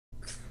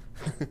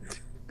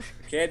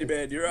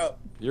Candyman, you're up.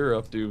 You're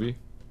up, Doobie.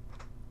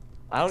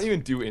 I don't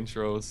even do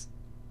intros.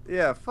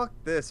 Yeah, fuck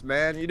this,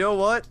 man. You know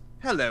what?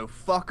 Hello,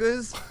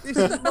 fuckers. This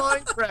is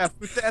Minecraft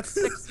with that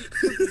sexy.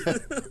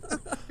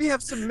 We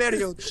have some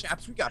merry old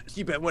chaps. We got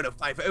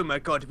T-Bone105. Oh my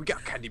god, we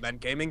got Candyman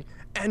Gaming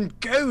and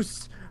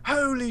Ghosts.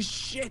 Holy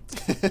shit!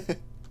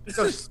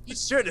 So be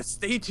sure to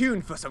stay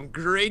tuned for some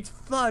great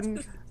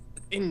fun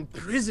in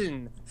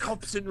prison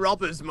cops and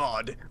robbers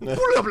mod. Blah,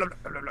 blah, blah,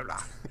 blah, blah,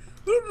 blah.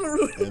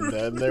 And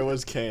then there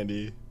was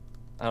Candy.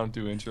 I don't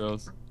do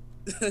intros.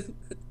 That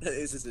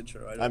is his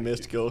intro. I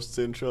missed Ghost's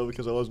intro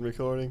because I wasn't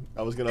recording.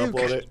 I was gonna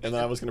upload it, and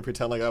then I was gonna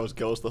pretend like I was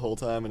Ghost the whole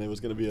time, and it was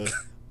gonna be a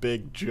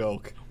big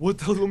joke. What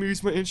the hell do you want me to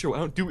use my intro? I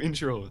don't do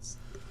intros.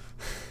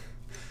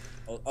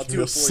 I'll I do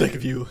feel it for sick you.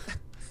 of you.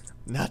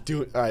 Not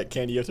doing. All right,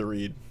 Candy, you have to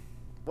read.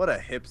 What a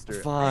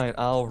hipster. Fine,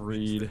 I'll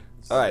read.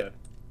 All right.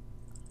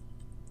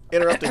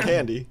 Interrupting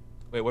Candy.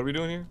 Wait, what are we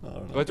doing here? I don't Do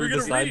I know. have to We're read the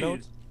gonna side read.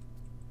 notes?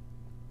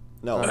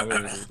 No. Alright, we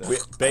don't need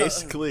that.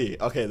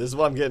 Basically, okay, this is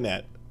what I'm getting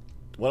at.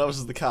 One of us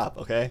is the cop,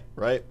 okay?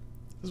 Right?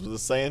 This is what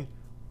it's saying.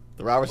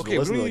 The robbers Okay, will we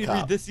listen don't to need the to read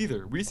cop. this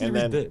either. We just need And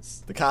to read then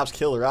this. the cops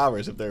kill the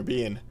robbers if they're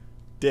being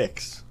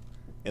dicks.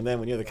 And then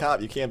when you're the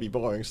cop, you can't be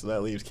boring, so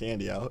that leaves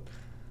Candy out.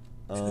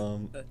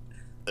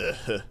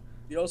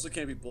 You also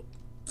can't be.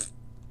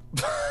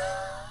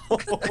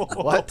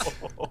 What?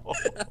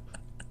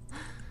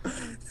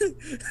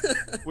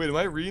 Wait, am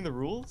I reading the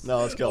rules? No,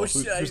 let's go. Oh,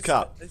 Who's shit,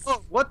 cop?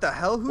 Oh, what the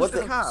hell? Who's What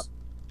the the- cop?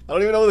 I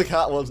don't even know who the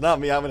cop. Well, it's not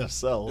me. I'm in a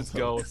cell. It's so-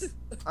 Ghost.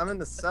 I'm in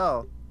the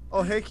cell.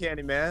 Oh, hey,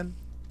 Candyman.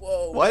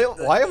 Whoa. Why? what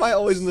the- Why am I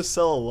always in the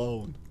cell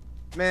alone?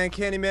 Man,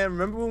 Candyman,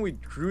 remember when we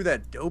grew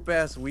that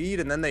dope-ass weed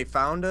and then they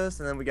found us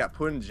and then we got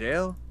put in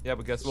jail? Yeah,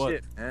 but guess what?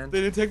 Shit, man.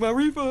 They didn't take my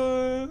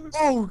refund.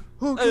 Oh,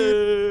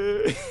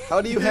 okay. Hey.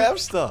 How do you have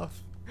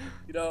stuff?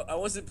 You know, I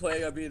wasn't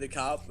planning on being the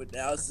cop, but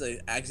now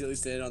since I accidentally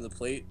standing on the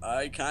plate,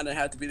 I kind of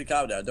have to be the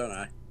cop now, don't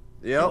I?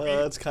 Yep.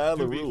 That's kind of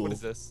the Doobie, rule. what is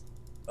this?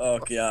 Oh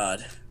God.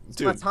 my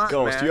Dude, time,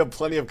 Ghost, man. you have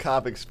plenty of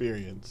cop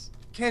experience.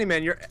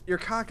 Candyman, your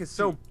cock is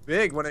so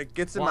big when it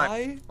gets in my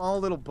Why? small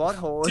little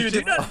butthole. Dude, it's do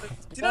you just- not,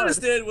 do you not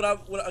understand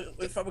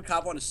if I'm a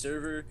cop on a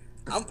server?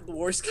 I'm the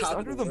worst It's cop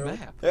under in the the world.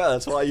 map. Yeah,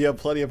 that's why you have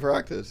plenty of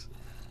practice.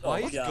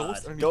 Why Oh, is God.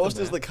 Ghost underneath Ghost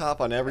the is map? the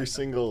cop on every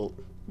single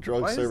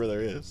drug Why is- server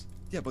there is.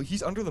 Yeah, but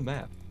he's under the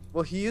map.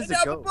 Well, he is And a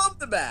I'm ghost. above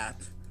the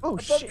map. Oh,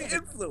 above shit. the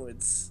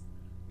influence.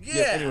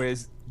 Yeah.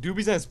 Anyways,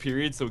 Doobie's on his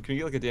period, so can we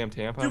get like a damn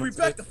tampon? Dude, we or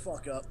back something? the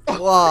fuck up.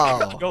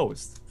 Wow.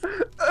 Ghost.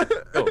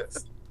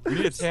 Ghost. We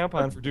need a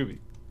tampon for Doobie.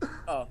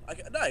 Oh,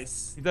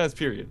 nice. He's on his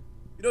period.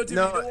 You know, dude,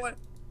 No. you know what?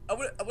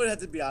 I would have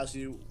to be honest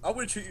with you. I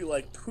would treat you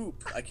like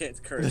poop. I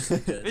can't curse.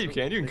 because- Yeah, you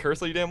can. You can curse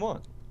all you damn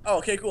want. Oh,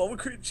 okay, cool. I would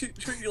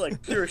treat you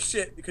like pure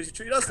shit because you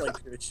treat us like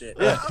pure shit.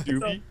 Yeah, So-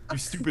 Doobie, you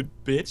stupid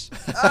bitch.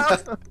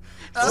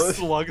 Well,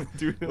 Slug the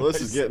dude. in Well,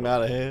 this my is getting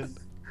out of hand.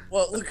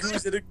 well, look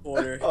who's in the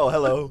corner. Oh,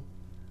 hello.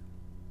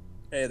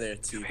 Hey there,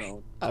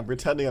 T-Bone. I'm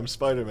pretending I'm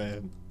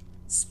Spider-Man.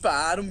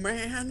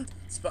 Spider-Man.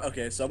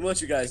 Okay, so I'm gonna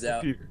let you guys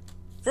out. computer.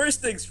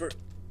 First things first.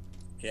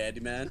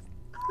 Candyman.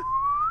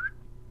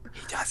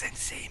 He doesn't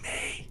see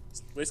me.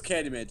 Where's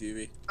Candyman,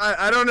 Doobie?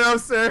 I don't know,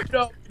 sir.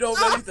 No, you don't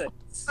know anything.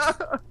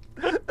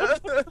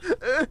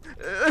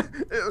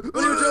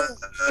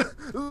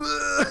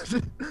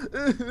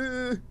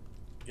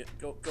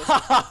 Go.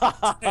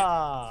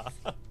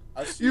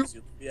 I'll shoot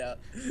you. Yeah.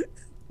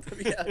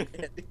 Yeah,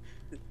 Candy.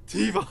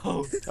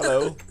 T-Bone.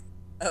 Hello.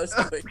 That was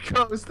quick.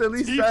 Ghost, at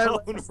least I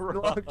T-Bone was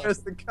Rock. long as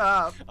the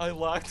cop. I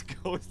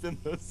locked Ghost in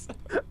the cell.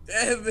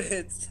 Damn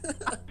it.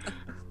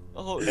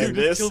 Oh, And dude,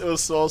 this killed-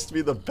 was supposed to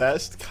be the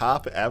best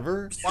cop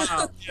ever?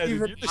 Wow, Yeah, dude,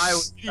 even you're the I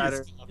was shittiest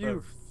better. cop You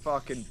ever.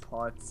 fucking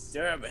putz.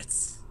 Damn it.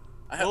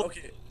 I have, Well,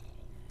 okay.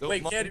 Don't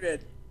Wait, mind- Candyman.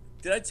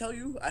 Did I tell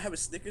you I have a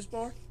Snickers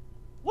bar?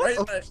 What?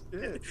 Oh, Right?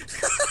 shit.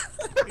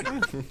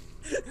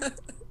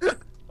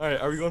 Alright,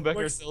 are we going back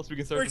Works- ourselves so we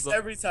can start Works this up?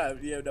 every time.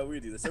 Yeah, no, we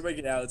do this.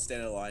 Everybody get out and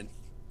stand in line.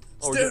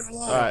 Oh, Stand we're in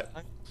line. Alright.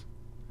 Am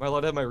I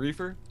allowed to have my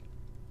reefer?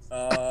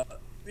 Yeah,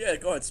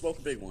 go ahead, smoke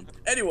a big one.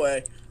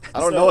 Anyway. I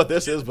don't know what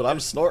this is, but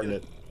I'm snorting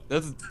it.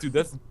 That's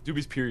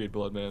Doobie's period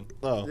blood, man.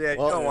 Oh, Yeah, you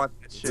well, don't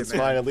want that shit, it's man.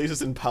 fine. At least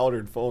it's in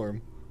powdered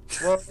form.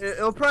 Well,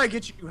 it'll probably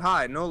get you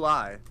high, no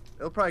lie.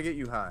 It'll probably get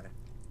you high.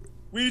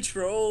 We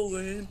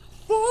trolling,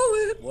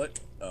 ballin'. What?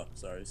 Oh,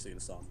 sorry, singing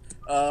a song.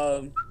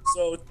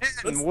 So.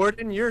 And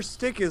Warden, your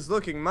stick is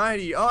looking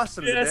mighty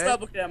awesome Yeah, today. stop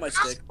looking at my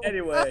stick.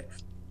 Anyway,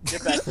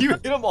 get back. You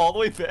hit him all the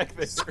way back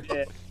there.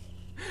 Yeah.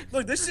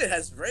 Look, this shit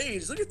has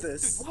range. Look at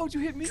this. Dude, why would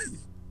you hit me?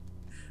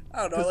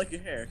 I don't know. I like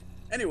your hair.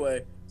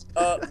 Anyway,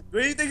 where do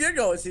you think you're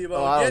going, T-Bone?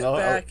 Oh, I Get don't know.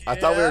 back I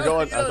thought we were here.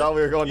 going. I thought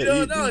we were going You to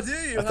don't eat. know, do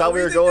you? I How thought do we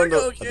you were think going you're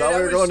to. I kid? thought we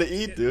were wish- going to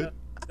eat, dude.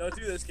 Don't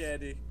do this,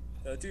 Candy.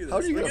 Don't do this.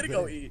 How do you We're go gonna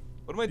go back? eat.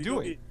 What am I You go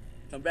doing? eat.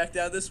 Come back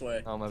down this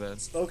way. Oh, my bad.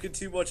 Smoking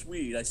too much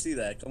weed. I see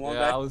that. Come on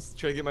Yeah, back. I was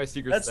trying to get my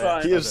secret That's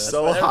stash. fine. He My is bad.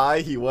 so whatever. high.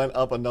 He went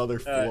up another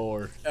Alright.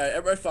 floor. Alright,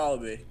 everybody follow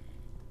me.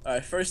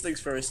 Alright, first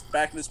things first.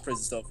 Back in this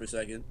prison cell for a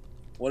second.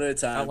 One at a I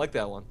time. don't like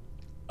that one.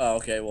 Oh,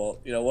 okay. Well,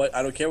 you know what?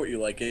 I don't care what you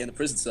like. Get in the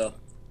prison cell.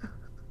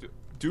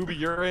 Doobie,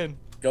 you're in.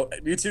 Go.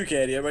 You too,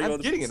 Candy. Everybody go.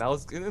 I'm getting it. I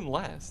was in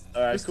last.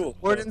 All right, Mr. cool.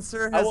 Warden,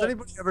 sir, I has want-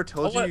 anybody ever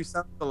told I you want- you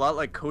sound a lot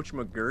like Coach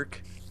McGurk?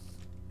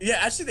 Yeah,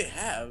 actually, they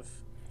have.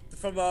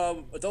 From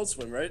Adult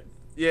Swim, right?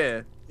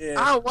 Yeah. Yeah.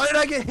 Ow, why did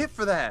I get hit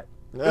for that?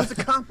 It was a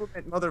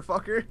compliment,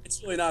 motherfucker.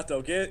 It's really not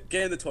though. Get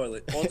in the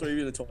toilet. All three of you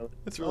in the toilet.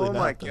 It's really Oh not,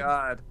 my though.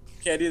 god.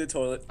 Candy in the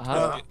toilet.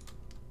 Uh-huh.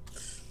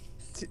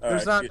 There's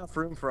Alright, not good. enough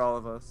room for all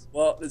of us.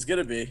 Well, it's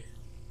gonna be.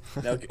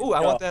 Now, Ooh,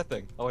 I go. want that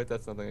thing. Oh wait,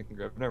 that's something I can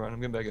grab. Never mind. I'm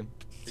getting back in.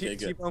 Okay,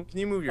 good. T-Bone, can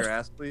you move your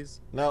ass, please?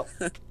 No.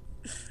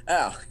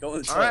 Ow, go in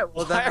the toilet. Alright,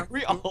 well Why then. are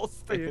we all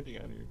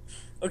standing on here?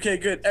 Okay,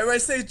 good. Everybody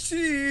say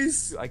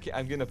cheese. Dude,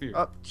 I'm getting up here.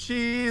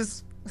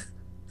 Cheese.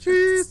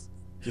 Cheese.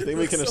 Do you think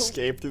we can So-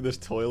 escape through this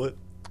toilet?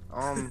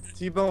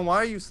 T-Bone, why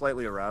are you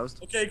slightly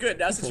aroused? Okay, good.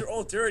 Now since you're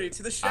all dirty,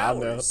 to the I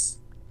know. showers.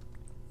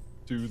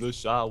 To the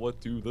shower.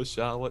 To the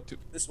shower. To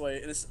This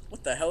way.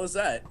 What the hell is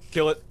that?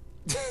 kill it.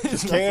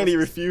 Candy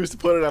refused to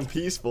put it on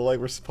peaceful like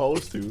we're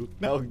supposed to.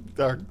 Now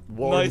our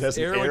warden has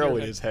an arrow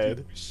in his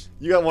head.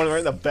 You got one right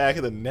in the back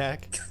of the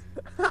neck.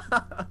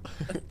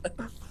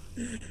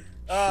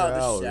 Ah, the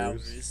Showers.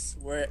 showers.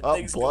 Where Oh,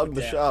 things blood go in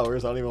the down.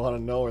 showers. I don't even want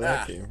to know where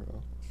that Ah. came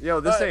from. Yo,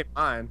 this Alright. ain't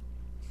mine.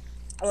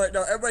 Alright,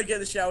 now everybody get in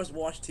the showers and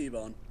wash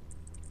T-Bone.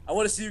 I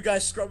want to see you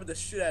guys scrubbing the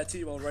shit out of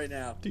T-Bone right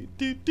now. Do,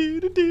 do, do,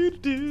 do, do,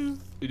 do.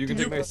 Dude, you can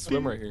take my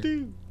swim right here.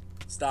 Do,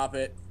 Stop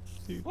it.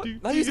 do, What? do,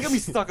 Now you just do. got me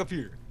stuck up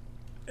here.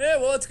 Yeah,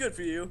 well, it's good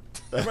for you.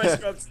 Everybody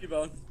scrub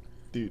T-Bone.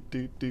 Do,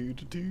 do, do,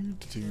 do, do,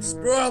 do.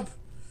 Scrub!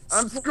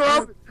 I'm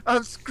scrubbing.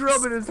 I'm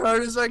scrubbing as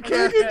hard as I I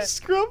can. can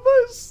scrub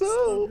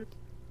myself.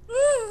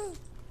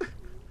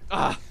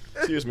 Ah.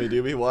 Excuse me,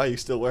 Doobie. Why are you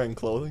still wearing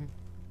clothing?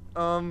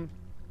 Alright, someone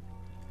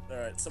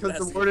Because has the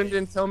to get warden naked.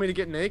 didn't tell me to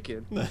get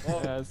naked. Well,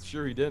 Yeah,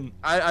 sure he didn't.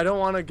 I don't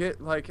want to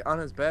get like on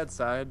his bad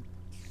side.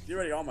 you're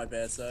already on my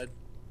bad side.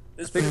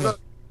 This Think about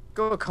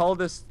go call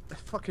this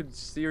fucking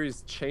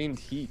series Chained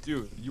Heat.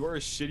 Dude, you are a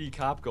shitty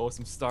cop ghost.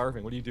 I'm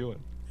starving. What are you doing?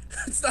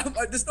 it's not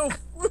my, there's no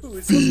food.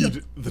 It's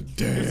Feed the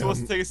You're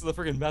supposed to damn. take us to the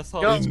freaking mess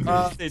hall. Yo, You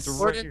stayed right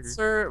Warden, here.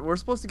 sir, we're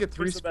supposed to get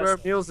 3 Where's the square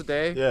best- meals a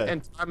day. Yeah.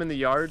 And time in the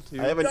yard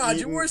too. I haven't God,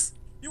 eaten.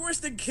 you're worse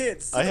than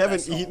kids. I It's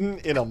haven't the best eaten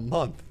in a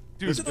month.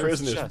 Dude, This there's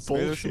prison is chests.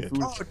 Maybe there's some bullshit.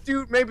 food. Oh,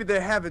 dude, maybe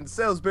they're having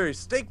Salisbury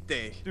Steak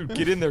Day. Dude,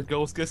 get in there,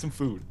 ghost. Get some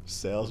food.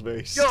 Salisbury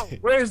Yo, steak.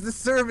 where's the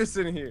service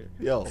in here?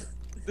 Yo.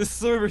 This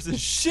service is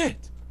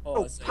shit.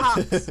 Oh, Oh, so-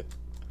 pops.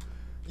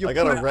 You I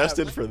got put it-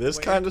 arrested for this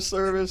Wait. kind of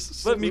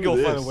service. Let me Screw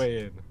go find a this. way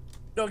in.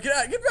 No, get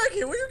out, get back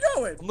here. Where you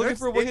going? I'm looking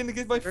for a way in to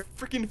get my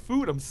freaking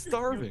food. I'm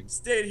starving.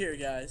 Stay here,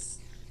 guys.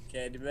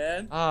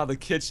 Candyman. Ah, the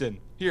kitchen.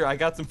 Here, I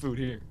got some food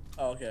here.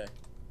 Oh, okay.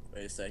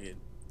 Wait a second.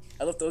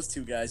 I left those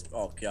two guys.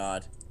 Oh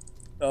God.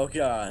 Oh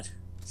God.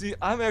 See,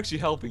 I'm actually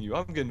helping you.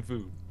 I'm getting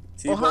food.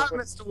 Oh, hi, T-Bone.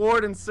 Mr.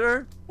 Warden,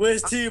 sir.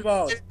 Where's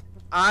T-Bone?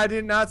 I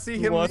did not see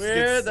him wants leave. to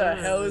Where get the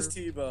served? hell is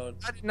T-Bone?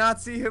 I did not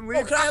see him Oh,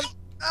 leave. can I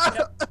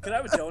have, can I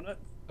have a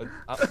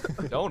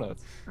donut?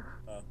 Donuts.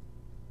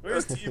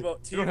 Where's T-Bone?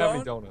 You don't have any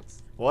T-Bone?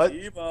 donuts. What?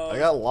 T-Bone. I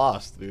got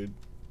lost, dude.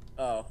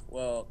 Oh,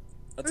 well,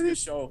 that's a good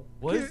show.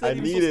 What is I that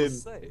even needed-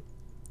 supposed to say?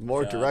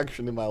 More God.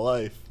 direction in my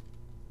life.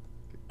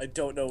 I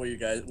don't know where you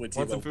guys Want with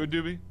some T-Bone. food,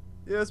 Doobie?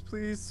 Yes,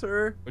 please,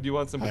 sir. Or do you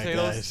want some Alright,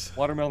 potatoes, guys.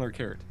 watermelon, or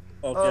carrot?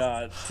 Oh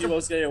God,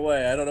 T-Bone's getting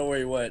away. I don't know where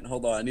he went.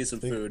 Hold on, I need some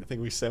I food.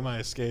 think we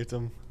semi-escaped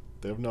them.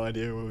 They have no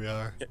idea where we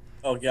are.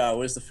 Oh God,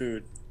 where's the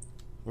food?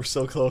 We're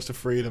so close to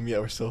freedom, yet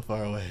we're so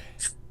far away.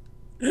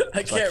 I 'Cause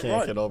I can't can't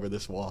run. get over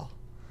this wall.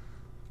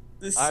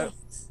 This I-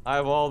 sucks. I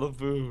have all the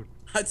food.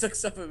 I took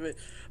some of it.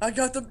 I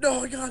got the.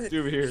 No, I got it.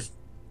 Doobie, here.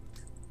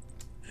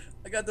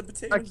 I got the I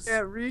potatoes.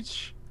 can't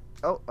reach.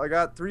 Oh, I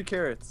got 3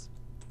 carrots.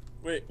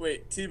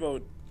 Wait,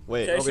 T-Bone.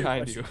 Wait, Okay. Go Actually,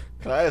 behind question. you.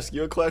 can I ask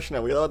you a question?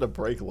 Are we allowed to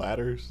break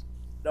ladders?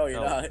 No,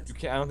 you're No, not. you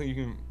can't. I don't think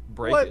you can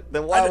break What? it.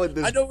 Then I why know, would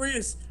this? I know where he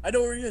is. I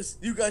know where he is.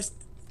 You guys.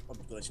 I'm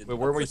glitching. Wait,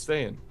 where I'm are we glitching.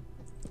 staying?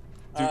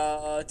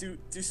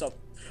 Do something.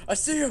 I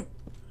see him.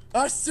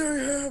 I see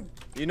him.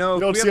 You know, You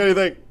if don't we see have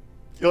anything.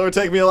 You'll never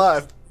take me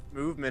alive.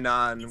 movement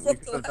on, we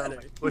fucked could have the done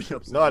ladder. like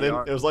push-ups. No, in I the didn't.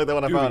 yard. It was like that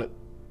when I Doobie. found it.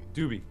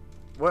 Doobie.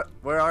 What?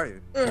 Where are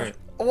you?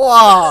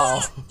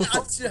 Wow.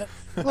 Gotcha.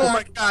 Oh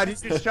my God! You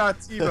just shot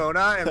T-Bone.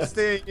 I am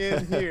staying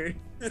in here.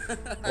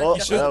 Well,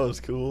 should- that was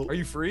cool. Are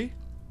you free?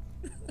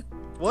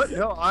 What?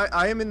 No,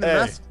 I am in the Hey,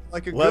 mess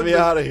like a Let good me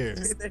little- out of here.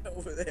 Stay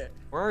over there.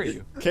 Where are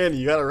you? Candy,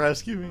 you gotta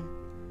rescue me.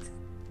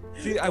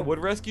 See, I would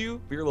rescue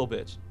you, but you're a little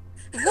bitch.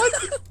 What?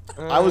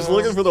 I was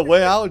looking for the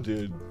way out,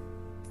 dude.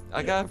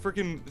 I gotta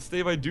freaking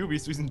stay by Doobie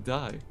so he doesn't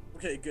die.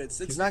 Okay, good.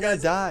 Since He's you not gonna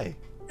guys, die.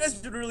 you guys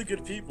have been really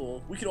good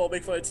people, we can all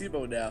make fun of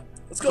T-Bone now.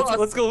 Let's go.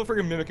 Let's go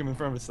freaking mimic him in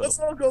front of Let's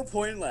himself. all go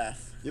point and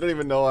laugh. You don't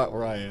even know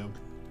where I am.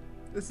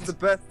 This is the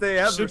best day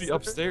ever. Should be sir.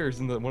 upstairs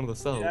in one of the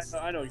cells. Yeah,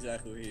 I know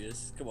exactly where he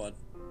is. Come on.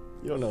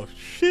 You don't know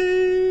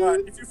shit.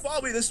 Alright, if you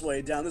follow me this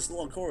way down this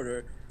long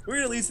corridor, we're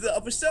gonna lead to the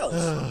upper cells,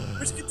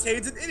 which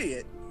contains an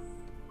idiot.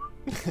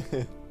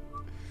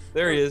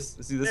 There he is.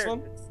 See this There one?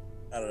 it is.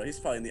 I don't know. He's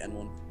probably in the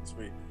N1.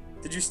 Sweet.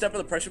 Did you step on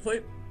the pressure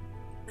plate?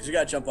 Cause you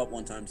gotta jump up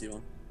one time,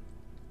 T1.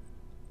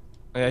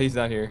 Oh, yeah, he's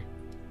not here.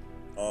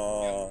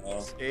 Oh.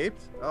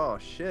 Escaped? Oh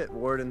shit,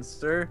 Warden,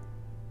 sir.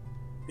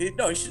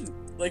 No, he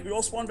shouldn't. Like, we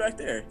all spawned back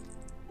there.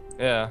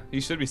 Yeah, he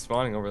should be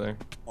spawning over there.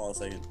 Hold on a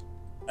second.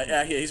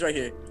 Yeah, he's right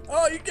here.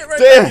 Oh, you get right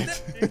Damn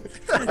back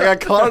it! I got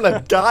caught on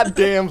a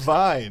goddamn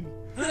vine.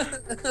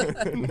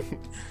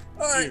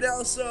 Alright,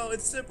 now, so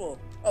it's simple.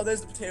 Oh,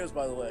 there's the potatoes,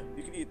 by the way.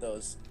 You can eat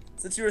those.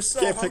 Since you were so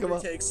Can't pick 'em hungry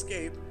up. to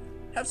escape,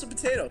 have some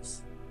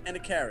potatoes. And a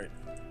carrot.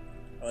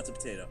 Oh, that's a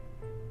potato.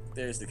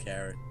 There's the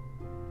carrot.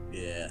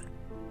 Yeah.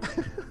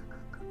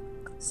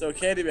 So,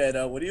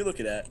 Candyman, what are you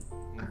looking at?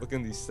 I'm looking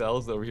at these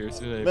cells over here.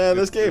 Man,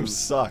 this game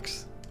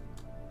sucks.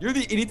 You're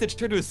the idiot that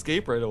tried to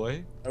escape right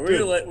away. We're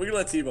gonna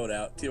let T-Bone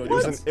out. T-Bone,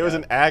 It was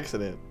an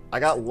accident. I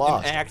got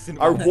lost. An accident.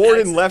 Our An warden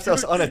accident. left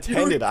us Dude,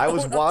 unattended. I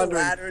was going up the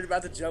wandering. ladder and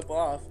about to jump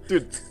off.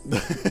 Dude,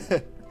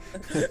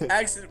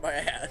 Accident my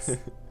ass.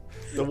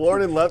 the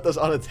warden left us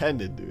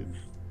unattended, dude.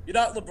 You're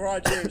not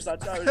LeBron James.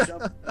 Not trying to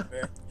jump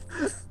anywhere.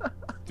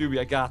 Doobie,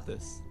 I got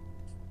this.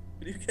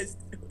 What are you guys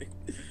doing?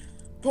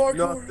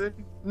 Parkour.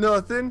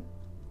 Nothing.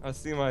 I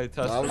see my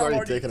test. I was How already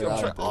hard do you taking it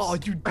jump? out. Oh,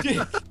 you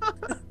dick!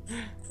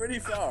 Pretty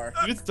far.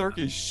 Dude, it's dark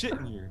as shit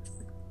in here.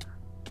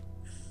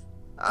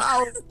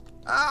 Ow.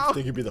 I Ow.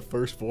 think you'd be the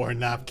first warden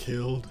not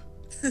killed.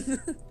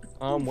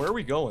 Where are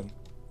we going?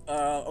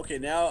 Okay,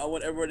 now I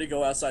want everybody to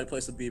go outside and play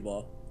some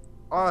b-ball.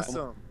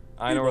 Awesome.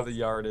 I know where the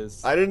yard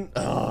is. I didn't.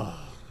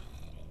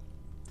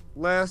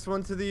 Last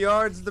one to the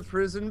yard's the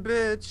prison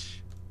bitch.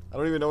 I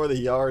don't even know where the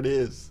yard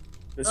is.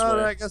 This Oh,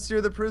 way. I guess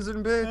you're the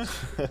prison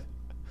bitch.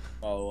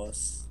 Follow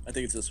us. I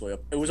think it's this way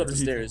up. It was up the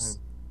Where are you stairs.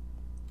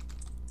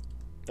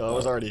 Oh, I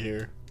was already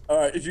here.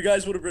 Alright, if you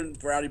guys would have been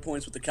brownie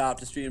points with the cop,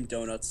 just feed him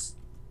donuts.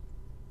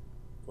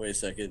 Wait a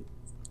second.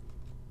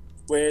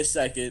 Wait a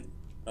second.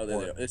 Oh, there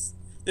they are. This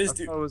I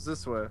dude, thought it was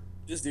this way.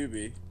 this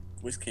doobie.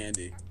 Where's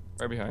Candy?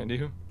 Right behind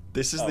you.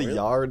 This is Oh, the really?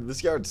 yard.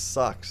 This yard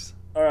sucks.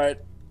 Alright.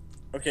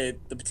 Okay,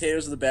 the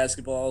potatoes are the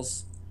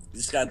basketballs. You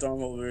just gotta throw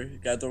them over. You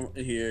gotta throw them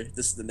in here.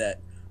 This is the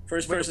net.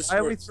 First Wait, person why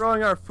are we scores.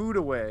 throwing our food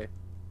away?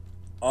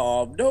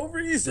 No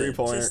reason.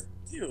 3-pointer. Just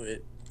do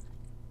it.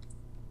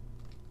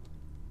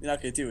 You're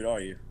not gonna do it, are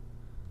you?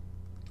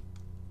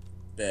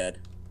 Bad.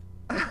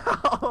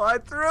 Oh, I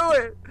threw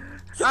it.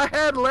 I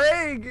had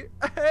leg.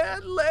 I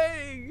had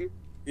leg.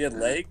 You had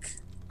leg?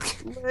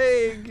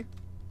 Leg.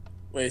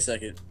 Wait a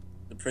second.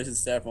 The prison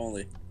staff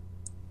only.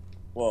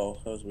 Whoa,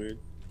 that was weird.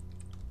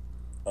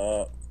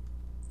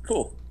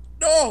 Cool.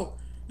 No!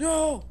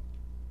 No!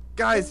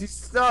 Guys, he's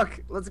stuck.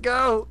 Let's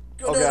go.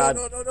 Go, Oh no, god.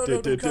 no, no, no, no,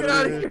 no, Get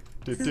out of here.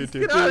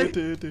 Get out of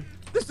Doobie,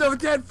 There's no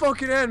dead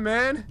fucking end,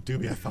 man.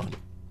 I found it.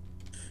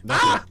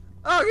 Ah!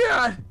 Oh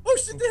god. Oh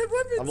shit, they have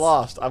weapons! I'm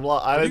lost. I'm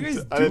lost. I What are you didn't.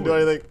 guys I didn't do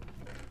doing? anything.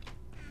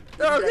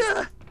 Oh you guys-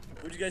 god.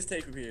 What'd you guys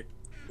take from here?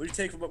 What'd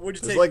you take from what'd you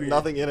There's take like from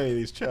nothing in any of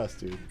these chests,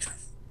 dude. here?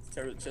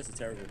 Terrible, just a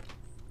terrible.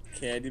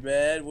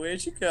 Candyman,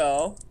 where'd you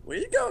go? Where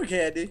you go,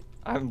 Candy?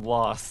 I'm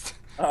lost.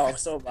 Oh,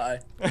 so am I.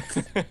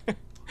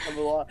 I'm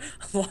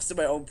lost in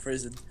my own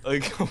prison.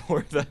 Like,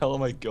 where the hell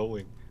am I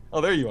going? Oh,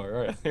 there you are.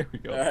 All right, there we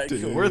go. Alright,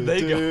 cool. Where'd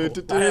they go?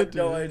 I have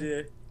no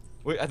idea.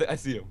 Wait, I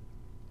see him.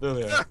 There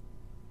they are.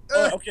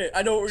 Oh, okay,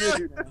 I know what we're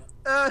gonna do now.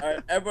 Ah.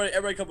 Alright,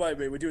 everybody come by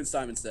me. We're doing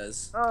Simon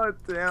Says. Oh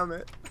damn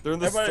it. They're in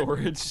the Everybody-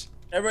 storage.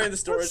 Everybody in the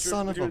storage Son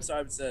room, we're of doing a-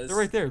 Simon Says. They're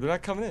right there. They're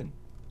not coming in.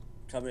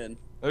 Come in.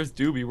 There's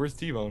Doobie. Where's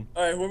T-Bone?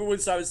 Alright, whoever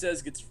wins Simon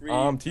Says gets free.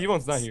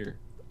 T-Bone's not here.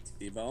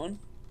 T-Bone.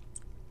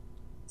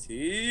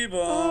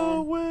 T-Bone.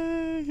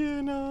 Away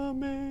in a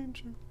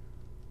manger.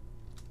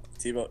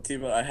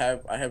 T-Bone, I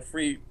have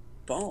free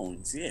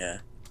bones, yeah.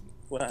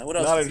 What else?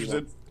 Not is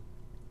interested.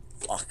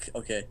 T-Bone? Fuck,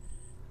 okay.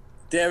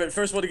 Damn it,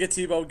 first one to get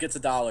T-Bone gets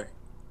 $1.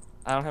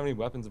 I don't have any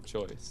weapons of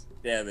choice.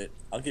 Damn it,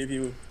 I'll give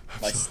you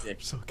my I'm stick.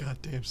 so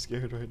goddamn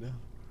scared right now.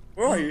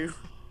 Where are you?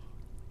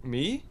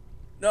 Me?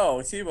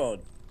 No, T-Bone.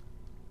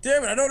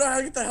 Damn it, I don't know how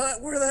to get the hell.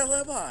 Where the hell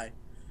am I?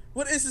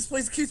 What is this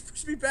place? It keeps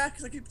pushing me back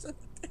because I keep. Damn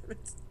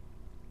it.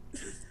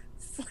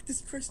 Fuck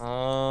this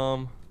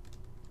person.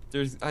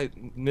 There's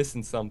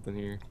missing something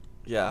here.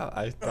 Yeah,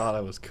 I thought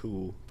I was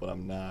cool, but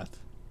I'm not.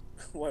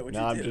 What would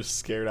Now you I'm do? just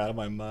scared out of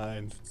my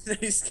mind.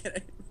 He's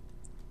kidding.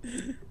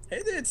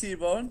 Hey there,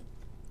 T-Bone.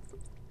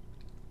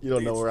 You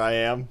don't know where I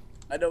am.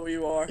 I know where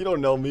you are. You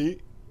don't know me.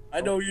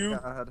 I know you.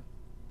 God.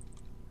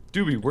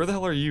 Doobie, where the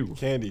hell are you?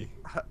 Candy.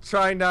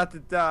 Trying not to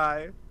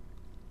die.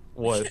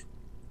 What?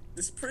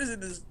 This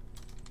prison is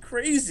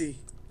crazy.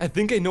 I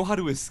think I know how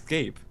to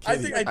escape. I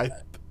Candy, think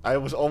I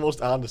was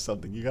almost onto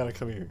something. You gotta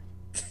come here.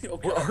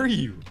 Okay. Where are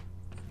you?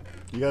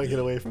 You gotta get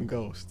away from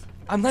Ghost.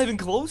 I'm not even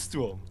close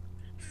to him.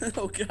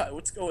 Oh god,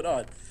 what's going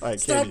on? Alright,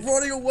 Stop Candy.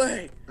 running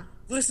away!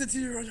 Listen to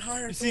your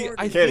higher You see,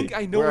 authority. I Candy, think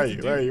I know where what are to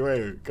you? do. Where are you? Where are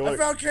you? Go I away.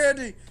 found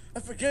Candy! I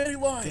forget in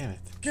line! Damn it.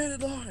 Get in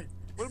line!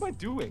 What am I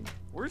doing?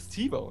 Where's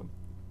T-Bone?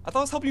 I thought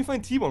I was helping you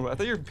find T-Bone. I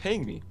thought you were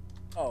paying me.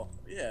 Oh,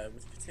 yeah,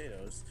 with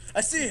potatoes.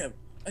 I see him!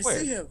 I Where?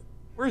 see him!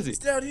 Where is he? He's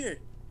down here!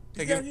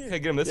 Can I He's get down him, here! can I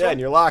get him this Yeah, way? and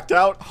you're locked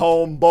out,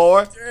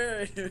 homeboy.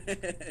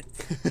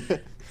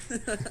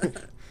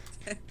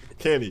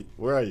 Candy,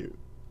 where are you?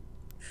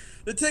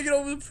 They're taking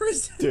over the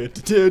prison!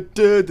 Dude,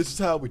 this is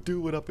how we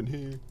do it up in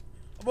here.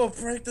 I'm gonna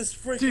break this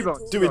freaking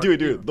T-Bone, door.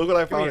 Dude. Look what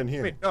I Come found here. in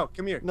here. Wait, no,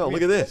 come here. No, come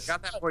look here. at this. I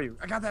got that for you.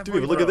 I got that for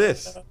Dude, you. look at bro.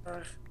 this.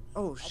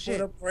 Oh I'm shit.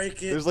 gonna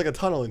break it. There's like a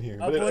tunnel in here,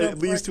 I'm but gonna it leads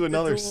break to the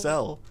another door.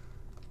 cell.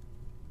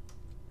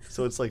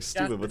 So it's like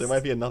stupid, but there this.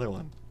 might be another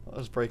one. I'll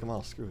just break them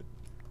all. Screw it.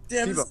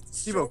 Damn, T-Bone, this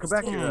is T-Bone, come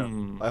back so- here. Alright,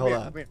 Come hold here,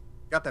 on. come here.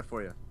 Got that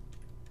for you.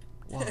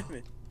 Wow. Damn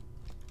it.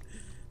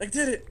 I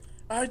did it.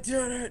 I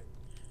did it.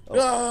 Oh.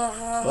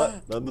 Ah,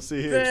 What? Nothing to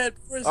see here. bad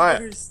Alright,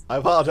 prisoners. I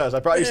apologize. I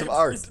brought you Bad some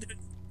art. prisoners.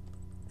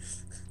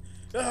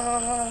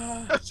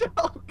 Ah.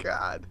 Oh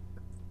god.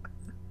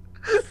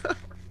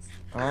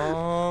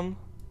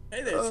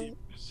 Hey there, Oh Chief.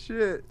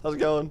 shit. How's it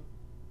going?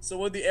 So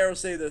what did the arrow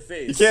say to the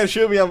face? You can't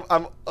shoot me.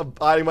 I'm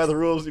abiding by the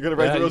rules. You're gonna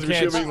break Yeah, the you rules if you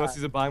can't shoot shoot me. unless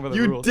he's abiding by the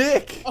You rules.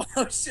 dick!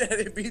 Oh shit! I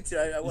didn't mean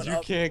to. I went You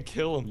up. can't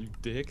kill him, you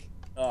dick.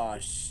 Oh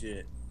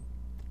shit!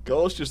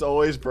 Ghost just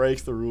always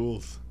breaks the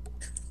rules.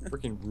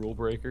 Freaking rule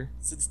breaker.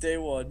 Since day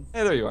one.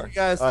 Hey, there you are. You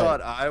guys Alright.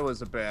 thought I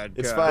was a bad guy.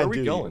 It's Where fine, are we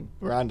dude. going?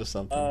 We're onto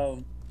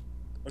something.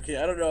 Okay,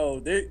 I don't know.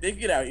 They can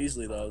get out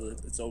easily though.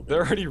 It's open.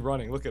 They're already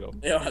running. Look at them.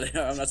 They are.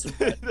 I'm not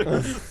surprised.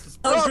 Just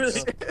I'm Oh, really-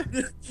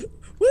 shit.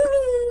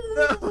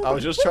 Woo! I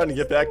was just trying to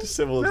get back to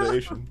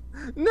civilization.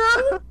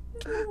 No!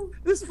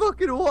 This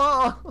fucking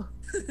wall!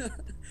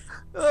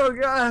 Oh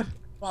god!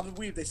 Bob and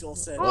weave. They all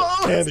said. Oh!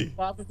 Candy.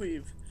 Bob and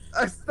weave.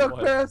 I stuck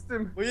What? past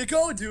him! Where you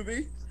going,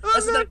 Doobie? Oh,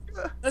 That's a no.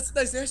 nice. That's a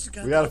nice ass you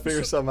got. We gotta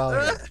figure something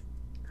out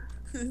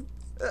here.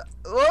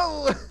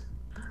 Whoa!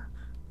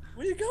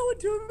 Where you going,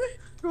 Doobie?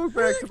 Go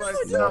back to my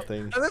cell.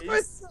 Nothing. I left my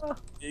cell.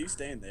 Yeah, you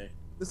staying there.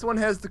 This one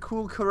has the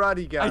cool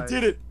karate guy. I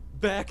did it.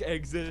 Back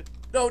exit.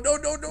 No.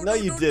 No,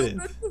 you didn't.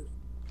 no.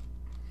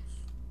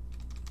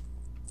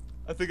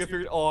 I think I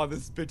figured. Oh,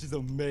 this bitch is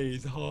a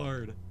maze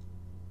hard.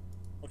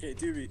 Okay,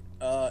 Doobie.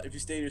 If you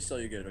stay in your cell,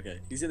 you're good. Okay,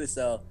 he's in the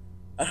cell.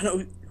 I don't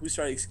know who's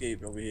trying to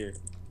escape over here.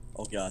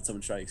 Oh god,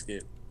 someone's trying to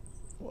escape.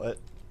 What?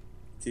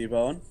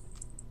 T-Bone.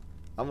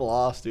 I'm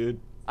lost, dude.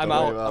 I'm Don't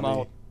worry out. about I'm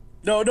me. out.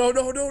 No.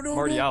 I'm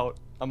already out.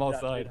 I'm You're not-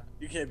 outside.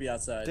 You can't be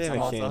outside. Damn I'm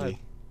it, outside. Candy.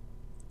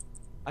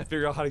 I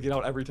figure out how to get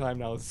out every time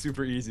now. It's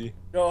super easy.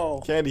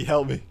 No. Candy,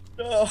 help me.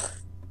 No.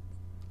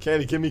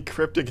 Candy, give me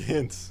cryptic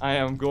hints. I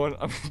am going.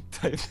 I'm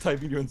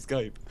typing you in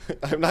Skype.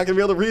 I'm not gonna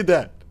be able to read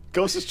that.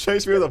 Ghost just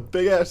chased me with a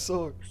big ass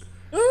sword.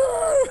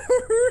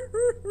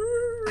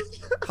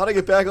 How'd I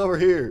get back over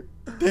here?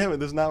 Damn it,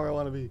 this is not where I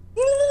want to be.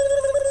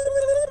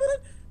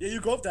 Yeah,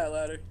 you go up that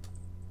ladder.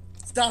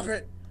 Stop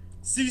it.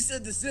 Cease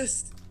and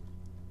desist.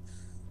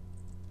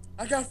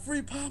 I got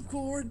free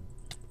popcorn.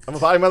 I'm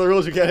abiding by the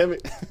rules, you can't hit me.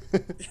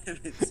 Damn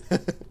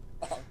it.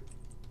 Oh.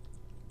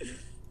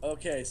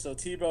 Okay, so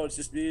T-Bone's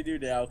just me and you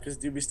now, because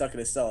Doobie's stuck in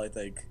his cell, I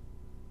think.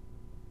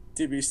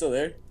 Doobie, you still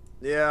there?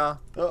 Yeah.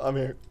 Oh, I'm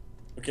here.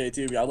 Okay,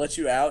 Doobie, I'll let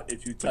you out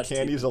if you But touch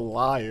Candy's a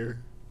liar.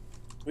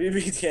 What do you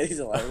mean Candy's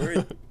a liar? Where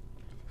are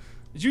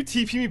Did you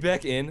TP me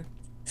back in?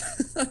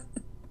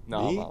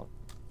 No, Me? I'm out.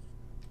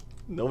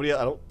 Nobody,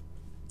 I don't.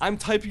 I'm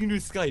typing into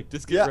Skype.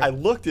 Just get Yeah, I ready.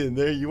 looked in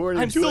there. You weren't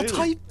I'm even still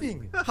saying it.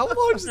 typing. How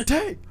long does it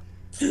take?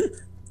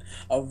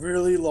 A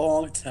really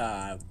long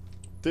time.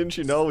 Didn't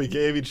you know we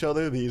gave each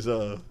other these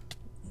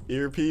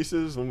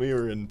earpieces when we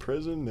were in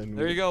prison and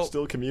There you go.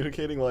 still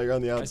communicating while you're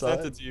on the I outside?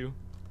 sent it to you.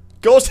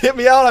 Ghost, hit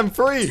me out! I'm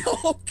free!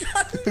 Oh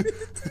god!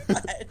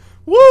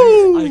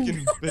 Woo! I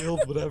can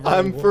build whatever. I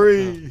I'm want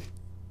free.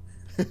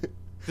 now.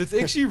 It's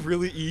actually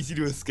really easy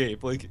to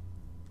escape. Like,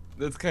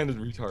 that's kind of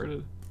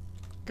retarded.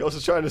 Ghost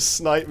is trying to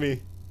snipe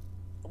me.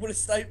 I'm gonna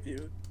snipe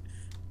you.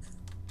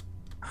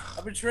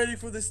 I've been training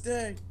for this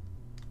day.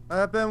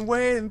 I've been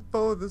waiting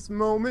for this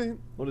moment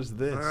What is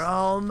this? for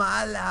all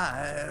my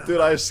life. Dude,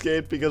 I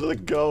escaped because of the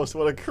ghost.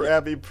 What a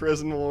crappy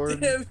prison warden.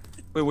 Damn.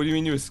 Wait, what do you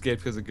mean you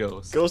escaped because of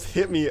ghosts? Ghost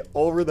hit me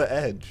over the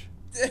edge.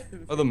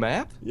 Damn. Oh, the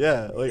map?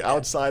 Yeah, like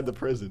outside the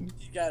prison.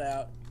 You got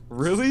out.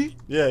 Really?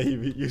 Yeah, he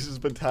uses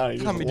baton.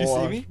 Tom, did you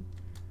see me?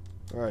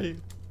 Alright.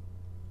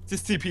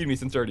 Just TP'd me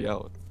since already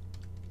out.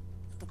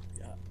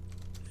 God.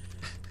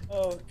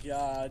 Oh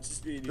god,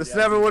 just being you. This guys.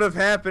 never would have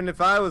happened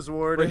if I was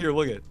warden. Right here,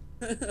 look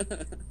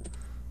at.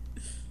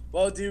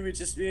 Well, dude, it's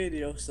just me and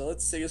you, so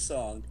let's sing a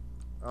song.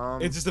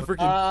 It's just a freaking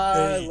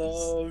I maze.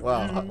 love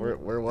Wow, you.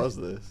 where was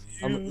this?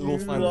 We'll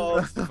find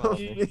love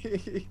it.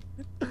 me.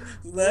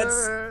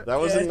 Let's. That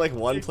was in like get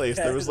one place.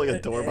 There was like a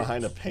door together.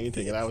 behind a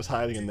painting, and I was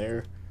hiding in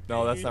there.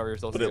 No, that's not where you're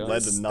supposed But to it go.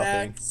 led to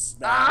nothing.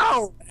 Smack,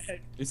 Ow!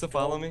 smack. You still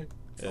follow me?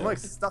 Yeah. I'm like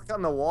stuck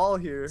on the wall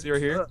here. See right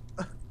here?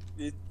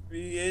 It's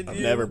me and I've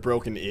you. never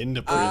broken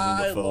into prison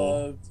I before.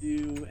 loved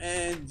you,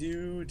 and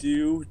you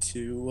do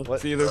too.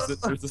 What? See, there's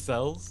the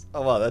cells.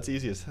 Oh wow, that's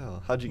easy as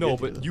hell. How'd you No, get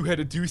to but them? you had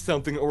to do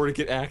something in order to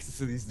get access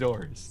to these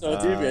doors. So,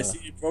 dude, I see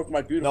you broke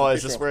my beautiful. No, it's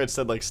picture just of- where it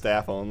said like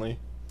staff only.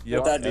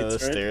 Yep. That And the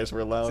means, right? stairs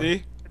were loud.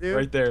 See? Dude.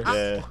 Right there.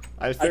 Yeah,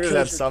 I figured it killed had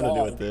your something to do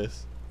dog. with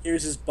this.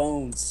 Here's his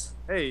bones.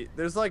 Hey,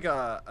 there's like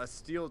a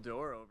steel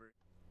door over.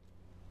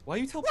 Why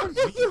you teleporting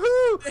me?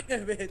 Woohoo!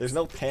 Damn it. There's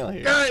no panel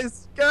here.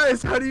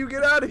 Guys, how do you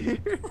get out of here?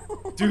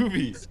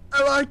 Doobies.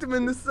 I locked him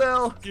in the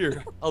cell.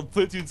 Here, I'll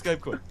put it to you in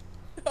Skype quick.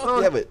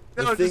 Oh, Yeah, but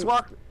the no, thing. just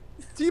walk.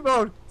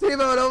 T-Bone,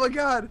 oh my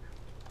God.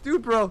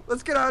 Dude, bro,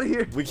 let's get out of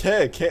here. We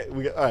can't.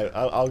 Alright,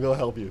 I'll go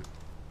help you.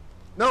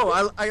 No,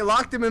 I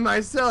locked him in my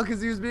cell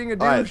because he was being a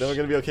douche. Alright, then we're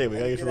gonna be okay. We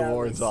gotta get to Get the out of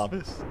warden's this.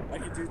 office. I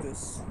can do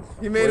this.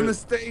 He made a Where-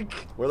 mistake.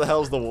 Where the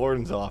hell's the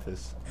warden's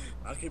office?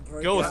 I can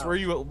break Ghost, out.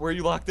 where are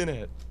you locked in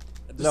at?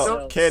 The No,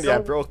 cells. Candy, I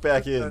so- broke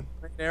back The in. main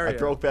I area.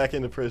 broke back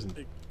into prison.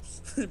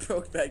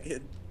 broke back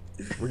in.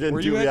 We're getting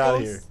Where you Doobie at, out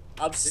of Ghost? here.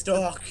 I'm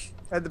stuck.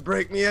 Had to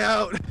break me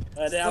out.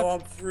 And now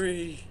I'm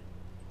free.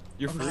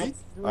 You're I'm free?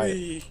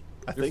 free.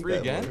 I You're think free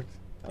that again? worked.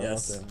 I don't know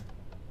Yes. if that-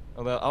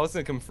 Oh, I was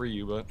gonna come free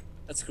you, but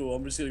That's cool.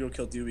 I'm just gonna go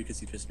kill Doobie because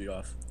he pissed me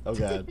off. Oh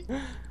god.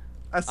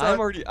 I saw I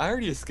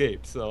already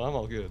escaped, so I'm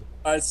all good.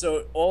 Alright, so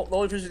the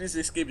only person who needs to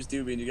escape is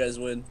Doobie, and you guys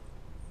win.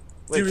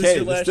 Wait, Doobie's Candy,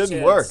 your this last didn't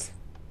chance. work.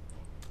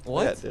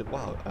 What? Yeah, it did.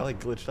 Wow, I like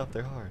glitched up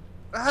there hard.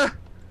 Ah,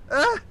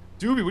 ah.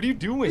 Doobie, what are you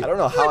doing? I don't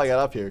know how I got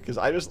up here, because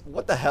I just...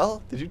 What the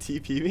hell? Did you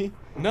TP me?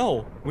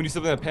 No, when you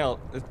step in that panel,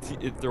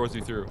 it throws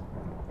you through.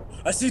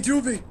 I see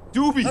Doobie!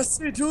 Doobie! I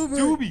see Doobie!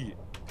 Doobie!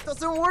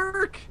 Doesn't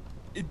work.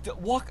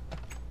 Walk.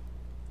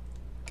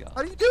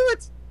 How do you do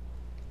it?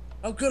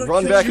 I'm gonna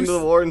Run kill back you. into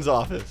the warden's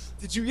office.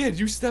 Did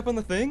you step on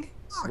the thing?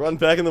 Run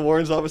back in the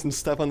warden's office and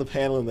step on the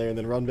panel in there, and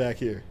then run back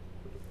here.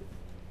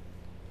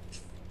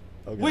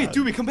 Oh, God. Wait,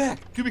 Doobie, come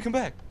back! Doobie, come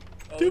back!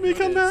 Oh, Doobie,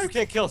 come goodness. You back!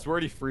 can't kill us, we're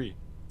already free.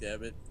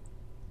 Damn it.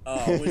 Oh,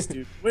 where's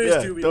Doobie? Where's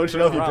Yeah, Doobie? don't you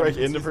know if you around, break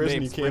it's into his prison,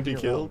 name, you can't be sprinting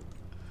around. killed?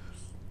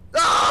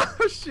 Ah,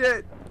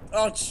 shit.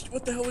 Oh,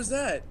 what the hell was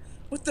that?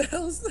 What the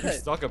hell is You're that?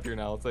 stuck up here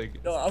now. It's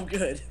like No, I'm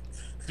good.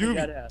 I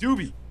got Doobie, out.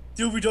 Doobie,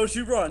 Doobie, don't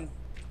you run.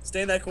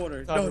 Stay in that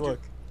corner. time to No,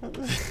 look.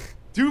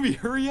 Doobie,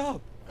 hurry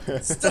up!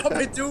 Stop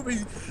it,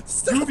 Doobie!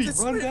 Stop Doobie, this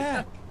run right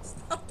back! now.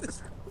 Stop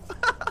this.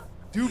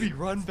 Doobie,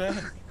 run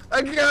back!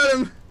 I got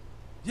him.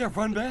 Yeah,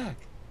 run back!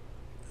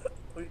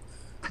 Wait,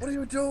 what are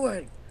you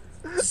doing?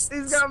 He's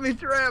got me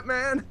trapped,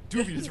 man.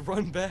 Doobie, just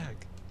run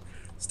back!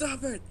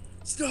 Stop it!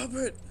 Stop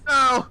it!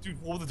 No. Dude,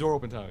 hold the door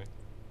open, Tommy.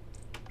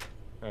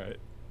 Alright.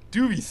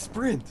 Doobie,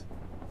 sprint!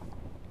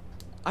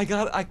 I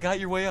got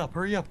your way up.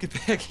 Hurry up, get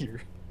back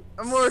here.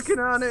 I'm working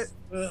on it.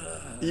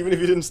 Ugh. Even if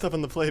you didn't step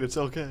on the plate, it's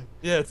okay.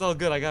 Yeah, it's all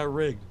good. I got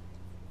rigged.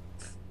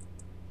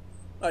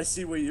 I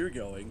see where you're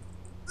going.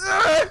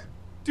 Ah,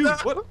 Dude,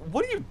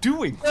 what are you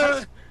doing?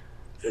 ah.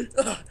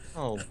 Ugh,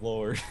 Oh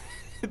lord.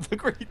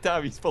 Look where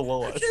Tommy's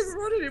below I us. can't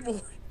run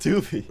anymore.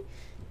 Doobie.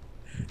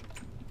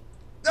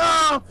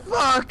 Oh,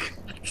 fuck.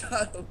 I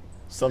got him.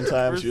 Sometimes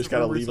Where's you just the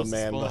gotta rumor leave a supposed to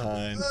man spawn?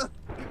 behind.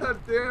 Ah, God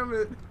damn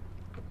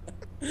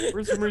it.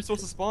 Where's the Marie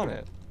supposed to spawn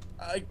at?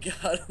 I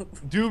got him.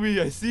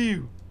 Doobie, I see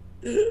you.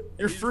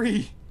 You're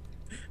free.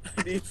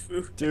 I need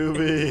food.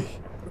 Doobie.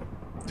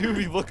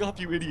 Doobie, look up,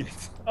 you idiot.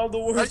 I'm the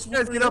How worst. you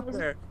guys get up ever.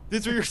 there?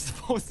 This is where you're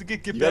supposed to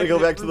get You back. gotta go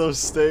there. back to those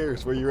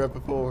stairs where you were at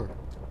before.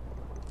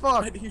 I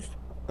Fuck. need.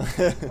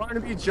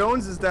 Barnaby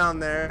Jones is down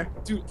there.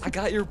 Dude, I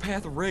got your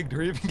path rigged.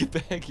 Hurry up and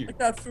get back here. I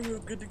got food. I'm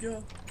good to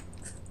go.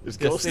 Is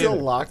Yeah, Ghost stay still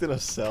there. locked in a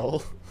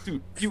cell?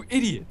 Dude, you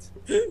idiot.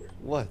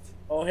 What?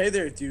 Oh, hey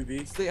there,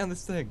 Doobie. Stay on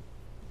this thing.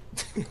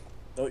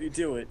 Don't you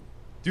do it.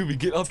 Doobie,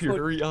 get up here.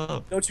 Hurry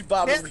up. Don't you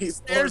bother And me. the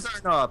stairs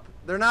aren't up.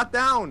 They're not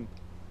down.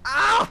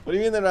 Ow! What do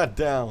you mean they're not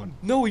down?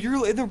 No,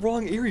 you're in the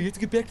wrong area. You have to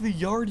get back to the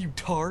yard, you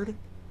tard.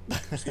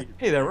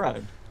 Hey, that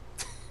rhymed.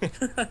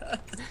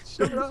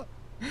 Shut up.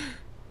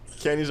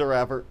 Kenny's a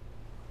rapper.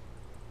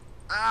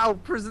 Ow,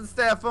 prison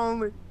staff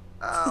only.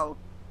 Ow.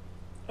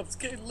 I'm just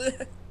getting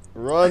lit.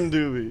 Run,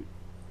 Doobie.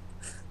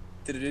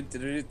 I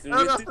don't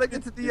know how to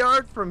get to the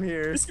yard from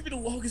here. This could be the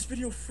longest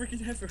video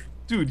freaking ever.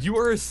 Dude, you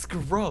are a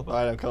scrub.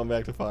 Alright, I'm coming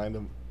back to find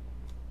him.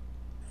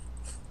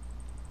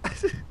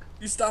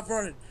 You stop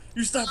running.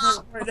 You stop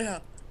running right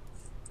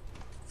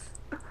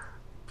now.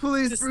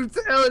 Police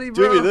brutality,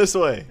 bro. Doobie, this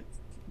way.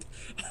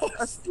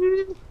 I see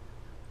you.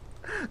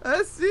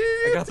 I see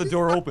you. I got the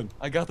door open.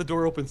 I got the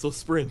door open, so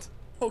sprint.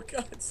 Oh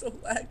god, it's so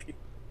laggy.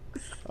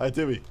 Alright,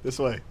 Doobie, this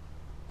way.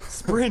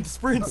 Sprint,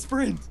 sprint,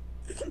 sprint.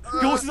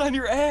 Ghost is on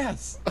your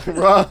ass.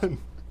 Run!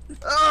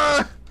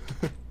 Ah!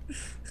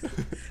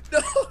 No!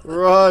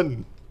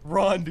 Run!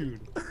 Run,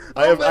 dude.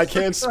 I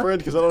can't sprint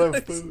because I don't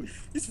have food.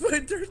 He's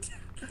putting dirt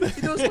down.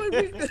 He knows my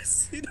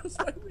weakness. He knows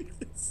my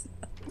weakness.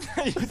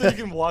 You think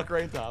you can walk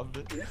right on top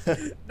of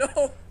it? No!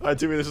 Alright,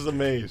 Doobie, this is a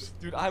maze.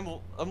 Dude, I'm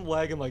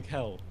lagging like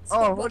hell.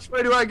 Oh, which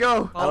way do I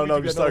go? I don't know,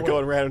 You just got no start way.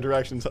 going random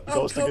directions. I'm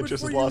Ghost will coming get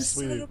just for as you, lost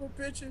son sleep. of a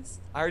bitches.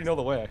 I already know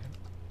the way.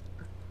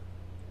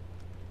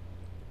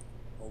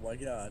 Oh my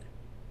god.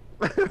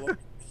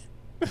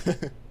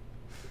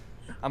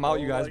 I'm out,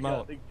 you Oh guys. my I'm God,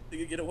 out. They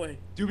can get away.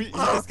 Doobie,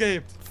 you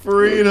escaped.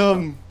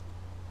 Freedom!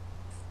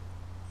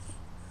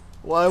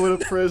 Why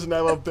would a prison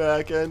have a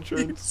back You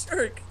entrance?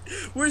 jerk.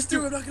 Where's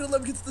Doobie? I'm not gonna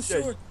let him get to the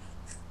Yeah, shore.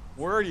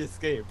 We're already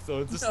escaped, so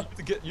it's just No.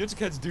 you have to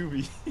catch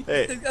Doobie.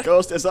 Hey,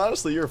 Ghost, it's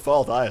honestly your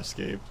fault I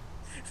escaped.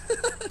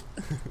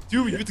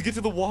 Doobie, you have to get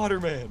to the water,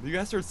 man. You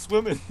gotta start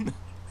swimming.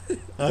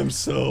 I'm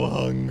so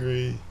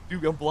hungry.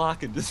 Dude, I'm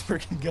blocking. Just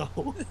freaking go.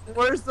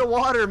 Where's the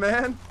water,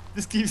 man?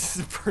 Just keep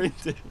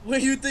sprinting. Where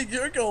you think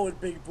you're going,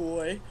 big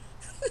boy?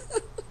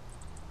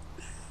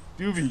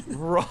 Doobie,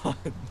 run.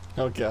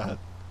 Oh god.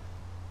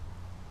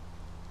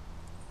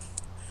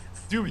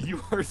 Dude,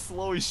 you are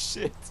slow as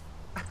shit.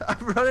 I'm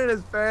running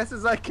as fast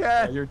as I Yeah,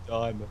 can. you're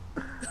done.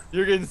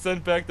 You're getting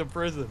sent back to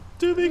prison.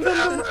 Doobie,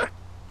 come back.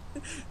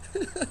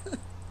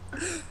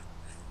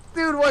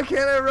 Dude, why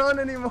can't I run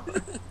anymore?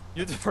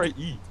 You have to probably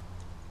eat.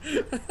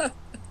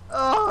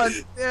 Oh,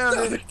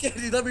 damn it.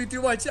 Candy, let me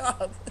do my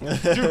job.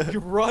 Dude, you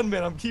run,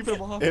 man. I'm keeping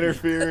him off.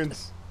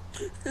 Interference.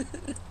 I'm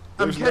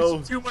There's catching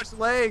no- too much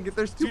leg.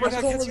 There's too Dude, you're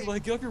much not catching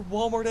like up your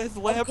Walmart ass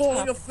I'm calling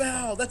a laptop.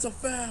 foul. That's a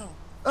foul.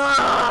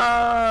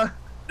 Ah!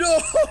 No.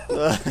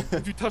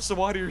 If you touch the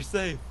water, you're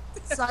safe.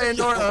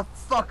 Sayonara,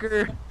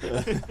 fucker.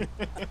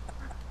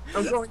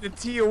 I'm going to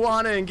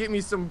Tijuana and get me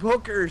some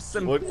hookers,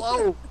 some What?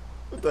 blow.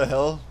 What the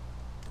hell?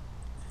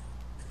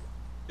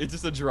 It's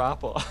just a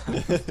drop off.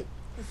 GG.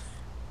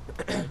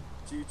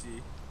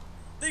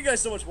 Thank you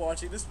guys so much for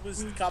watching. This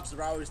was Cops and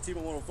Robbers Team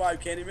of 105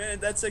 Candyman.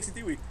 That's Sexy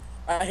Dewey.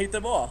 I hate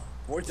them all.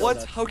 More What?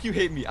 donuts. How can you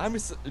hate me? I'm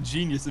a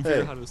genius and figure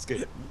Hey. out how to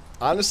escape.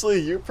 Honestly,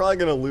 you're probably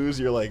gonna lose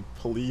your like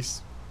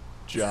police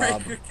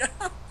job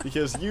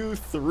because you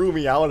threw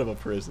me out of a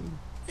prison.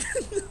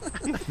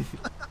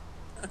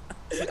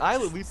 See,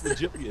 I'll at least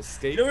legitimately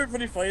escape. You know what's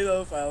pretty funny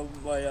though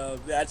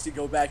if they actually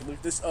go back and look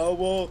at this. Oh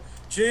well,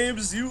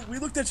 James, we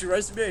looked at your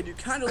resume and you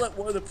kind of let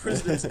one of the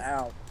prisoners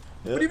out.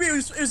 What do you mean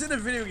it was in a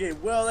video game?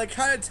 Well, that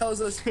kind of tells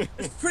us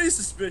it's pretty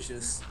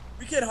suspicious.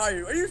 We can't hire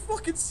you. Are you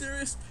fucking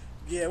serious?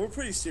 Yeah, we're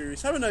pretty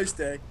serious. Have a nice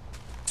day.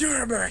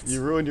 Damn it!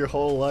 You ruined your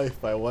whole life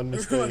by one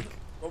mistake.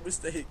 One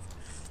mistake.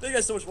 Thank you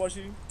guys so much for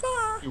watching.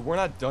 Bye. Dude, we're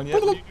not done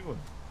yet. What are you doing?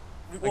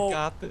 Well, I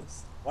got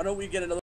this. why don't we get another